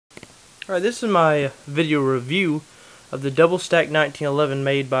Alright, this is my video review of the double stack 1911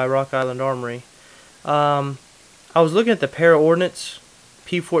 made by Rock Island Armory. I was looking at the Para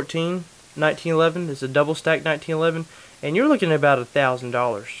P14 1911. It's a double stack 1911, and you're looking at about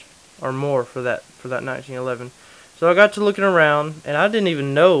 $1,000 or more for that 1911. So I got to looking around, and I didn't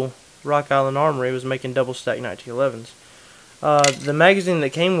even know Rock Island Armory was making double stack 1911s. The magazine that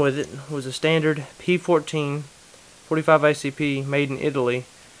came with it was a standard P14 45 ICP made in Italy.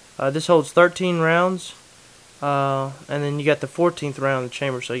 This holds 13 rounds, and then you got the 14th round in the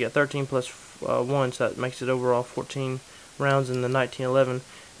chamber, so you got 13 plus 1, so that makes it overall 14 rounds in the 1911.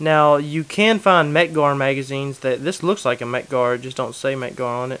 Now, you can find Metgar magazines that this looks like a Metgar, just don't say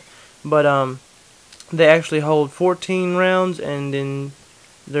Metgar on it, but they actually hold 14 rounds, and then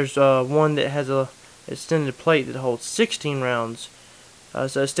there's one that has a extended plate that holds 16 rounds.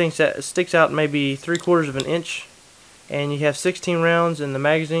 So it sticks out maybe 3/4 of an inch, and you have 16 rounds in the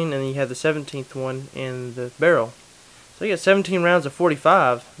magazine, and then you have the 17th one in the barrel. So you get 17 rounds of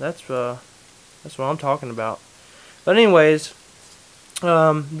 45. That's what I'm talking about. But anyways,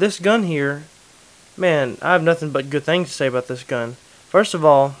 this gun here, man, I have nothing but good things to say about this gun. First of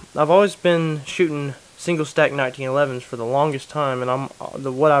all, I've always been shooting single stack 1911s for the longest time, and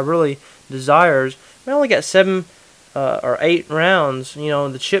what I really desire is, I only got 7 or 8 rounds. You know,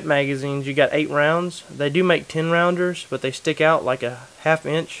 the chip magazines, you got 8 rounds. They do make 10 rounders, but they stick out like a ½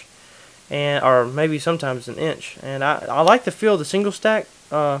 inch, or maybe sometimes an inch. And I like the feel of the single stack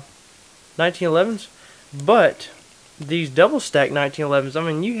 1911s, but these double stack 1911s, I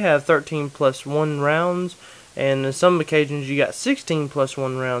mean, you have 13 plus 1 rounds, and on some occasions you got 16 plus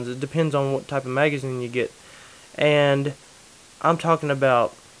 1 rounds. It depends on what type of magazine you get. And I'm talking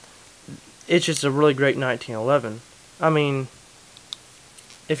about, it's just a really great 1911. I mean,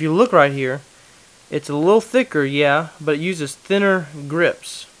 if you look right here, it's a little thicker, yeah, but it uses thinner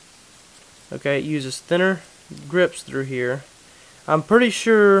grips. Okay, it uses thinner grips through here. I'm pretty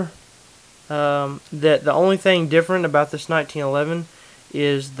sure that the only thing different about this 1911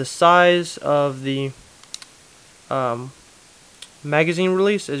 is the size of the magazine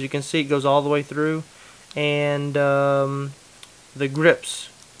release. As you can see, it goes all the way through, and the grips.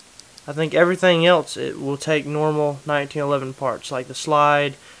 I think everything else, it will take normal 1911 parts, like the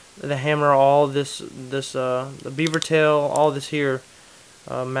slide, the hammer, all this, the beaver tail, all this here,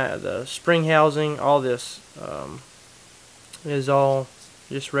 the spring housing, all this is all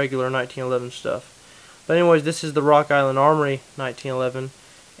just regular 1911 stuff. But anyways, this is the Rock Island Armory 1911,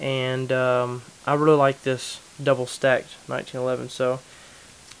 and I really like this double stacked 1911. So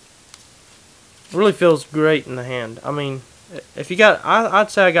it really feels great in the hand. I mean, if you got,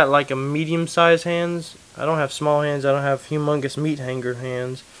 I'd say I got like a medium-sized hands. I don't have small hands. I don't have humongous meat hanger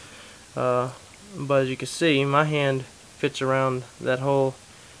hands. But as you can see, my hand fits around that whole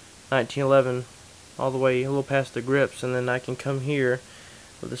 1911 all the way a little past the grips, and then I can come here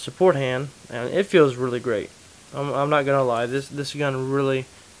with a support hand, and it feels really great. I'm not gonna lie. This gun really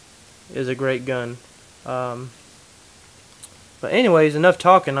is a great gun. But anyways, enough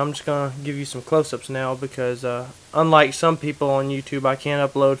talking. I'm just going to give you some close-ups now, because unlike some people on YouTube, I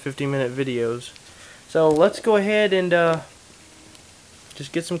can't upload 50-minute videos. So let's go ahead and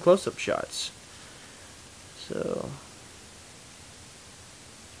just get some close-up shots. So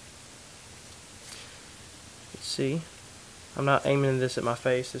let's see. I'm not aiming this at my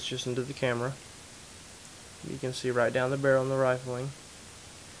face. It's just into the camera. You can see right down the barrel in the rifling.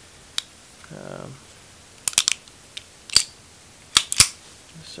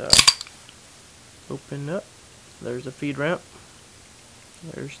 So open up. There's the feed ramp.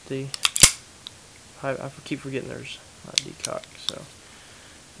 There's the I keep forgetting there's a decock. So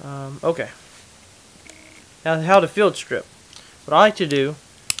okay. Now how to field strip. What I like to do,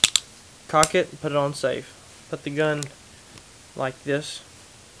 cock it and put it on safe. Put the gun like this.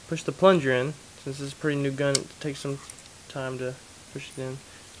 Push the plunger in. Since this is a pretty new gun, it takes some time to push it in.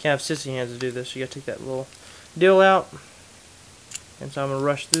 You can't have sissy hands to do this. You gotta take that little deal out. And so I'm going to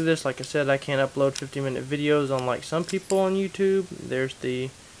rush through this. Like I said, I can't upload 50-minute videos unlike some people on YouTube. There's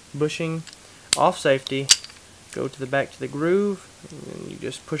the bushing. Off safety. Go to the back to the groove. And you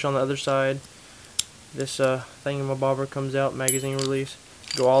just push on the other side. This thingamabobber comes out, magazine release.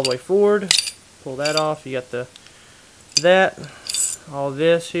 Go all the way forward. Pull that off. You got all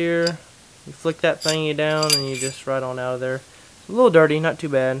this here. You flick that thingy down and you just right on out of there. It's a little dirty, not too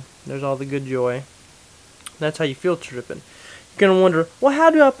bad. There's all the good joy. That's how you field strip it. You're going to wonder, well, how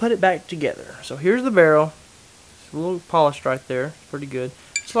do I put it back together? So here's the barrel. It's a little polished right there. Pretty good.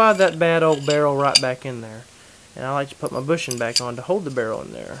 Slide that bad old barrel right back in there. And I like to put my bushing back on to hold the barrel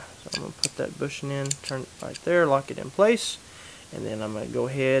in there. So I'm going to put that bushing in, turn it right there, lock it in place. And then I'm going to go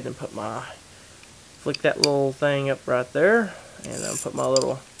ahead and flick that little thing up right there, and I'll put my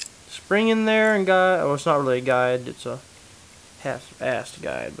little spring in there and guide. Oh, it's not really a guide, it's a half-assed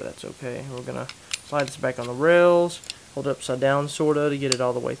guide, but that's okay. We're going to slide this back on the rails, hold it upside down sorta to get it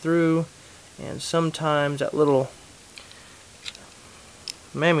all the way through, and sometimes that little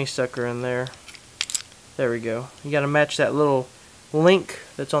mammy sucker in there, there we go. You got to match that little link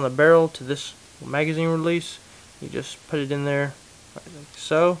that's on the barrel to this magazine release. You just put it in there like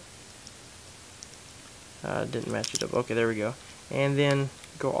so. Didn't match it up. Okay, there we go. And then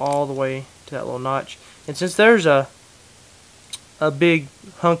go all the way to that little notch. And since there's a big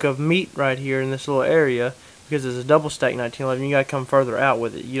hunk of meat right here in this little area, because it's a double stack 1911, you gotta come further out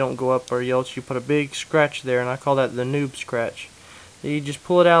with it. You don't go up, or else you put a big scratch there, and I call that the noob scratch. So you just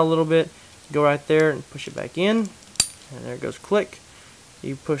pull it out a little bit, go right there and push it back in, and there it goes, click.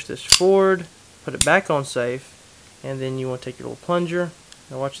 You push this forward, put it back on safe, and then you want to take your little plunger.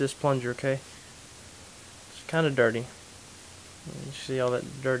 Now watch this plunger, okay? It's kind of dirty. You see all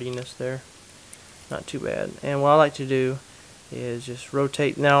that dirtiness there? Not too bad. And what I like to do is just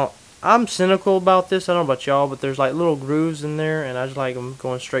rotate. Now, I'm cynical about this. I don't know about y'all, but there's like little grooves in there, and I just like them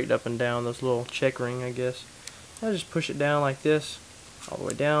going straight up and down, those little checkering, I guess. I just push it down like this, all the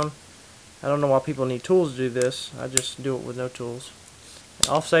way down. I don't know why people need tools to do this. I just do it with no tools. And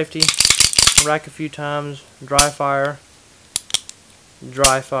off safety, rack a few times, dry fire,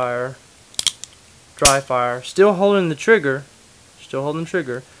 dry fire, dry fire. Still holding the trigger.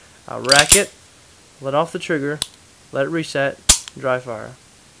 I rack it, let off the trigger, let it reset, dry fire.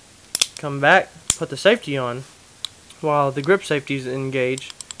 Come back, put the safety on while the grip safety is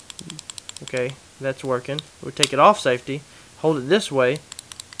engaged. Okay, that's working. We take it off safety, hold it this way,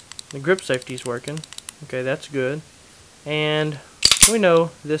 the grip safety is working. Okay, that's good. And we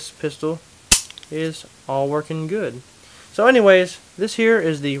know this pistol is all working good. So anyways, this here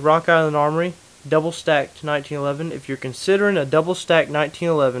is the Rock Island Armory double stacked 1911. If you're considering a double stacked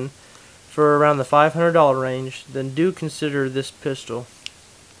 1911 for around the $500 range, then do consider this pistol,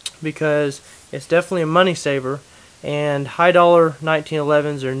 because it's definitely a money saver, and high dollar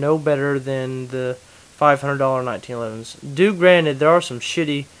 1911s are no better than the $500 1911s. Granted, there are some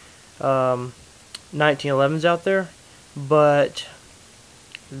shitty 1911s out there, but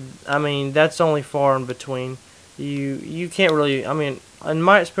I mean, that's only far in between. You can't really, I mean, in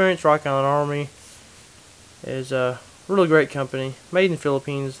my experience, Rock Island Armory is a really great company. Made in the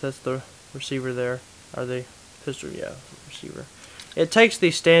Philippines. That's the receiver there. Or the pistol, yeah, receiver. It takes the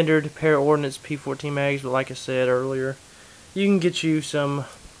standard Para Ordnance P14 mags, but like I said earlier, you can get you some,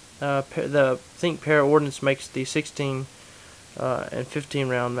 I think Para Ordnance makes the 16 and 15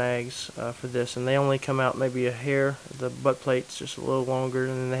 round mags for this, and they only come out maybe a hair. The butt plate's just a little longer,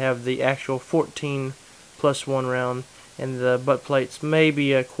 and then they have the actual 14 plus 1 round, and the butt plate's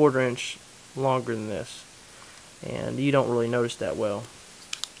maybe a 1/4 inch longer than this, and you don't really notice that well.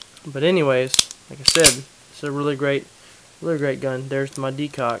 But anyways, like I said, it's a really great gun. There's my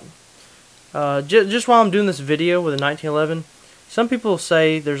decock. Just while I'm doing this video with a 1911, some people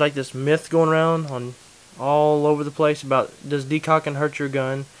say there's like this myth going around on all over the place about, does decocking hurt your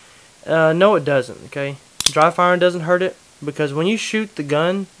gun? No, it doesn't. Okay, dry firing doesn't hurt it, because when you shoot the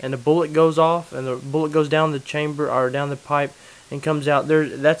gun and the bullet goes off and the bullet goes down the chamber or down the pipe and comes out there,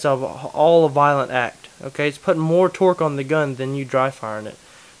 that's all a violent act. Okay, it's putting more torque on the gun than you dry firing it,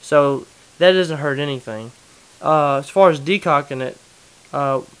 so that doesn't hurt anything. As far as decocking it,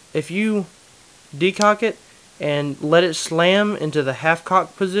 if you decock it and let it slam into the half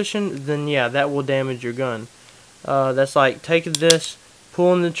cock position, then yeah, that will damage your gun. That's like taking this,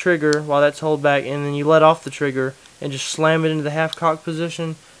 pulling the trigger while that's held back, and then you let off the trigger and just slam it into the half cock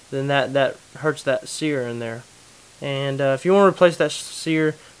position, then that hurts that sear in there. And if you want to replace that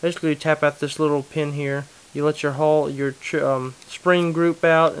sear, basically you tap out this little pin here, you let your spring group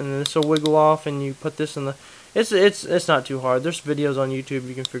out, and this will wiggle off, and you put this in the, it's not too hard. There's videos on YouTube,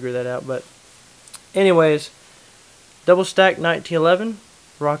 you can figure that out. But anyways, double stack 1911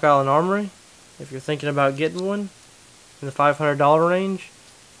 Rock Island Armory. If you're thinking about getting one in the $500 range,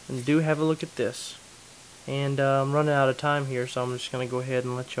 then do have a look at this. And I'm running out of time here, so I'm just going to go ahead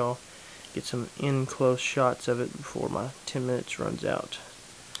and let y'all get some in-close shots of it before my 10 minutes runs out.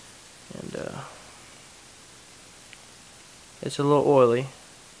 And it's a little oily,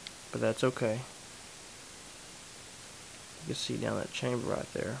 but that's okay. You can see down that chamber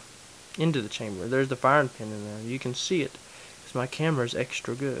right there. Into the chamber. There's the firing pin in there. You can see it, because my camera's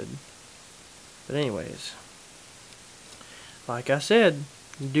extra good. But anyways, like I said,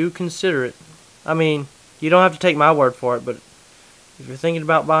 do consider it. I mean, you don't have to take my word for it, but if you're thinking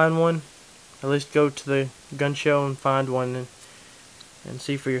about buying one, at least go to the gun show and find one, and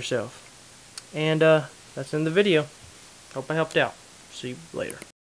see for yourself. And that's in the video. Hope I helped out. See you later.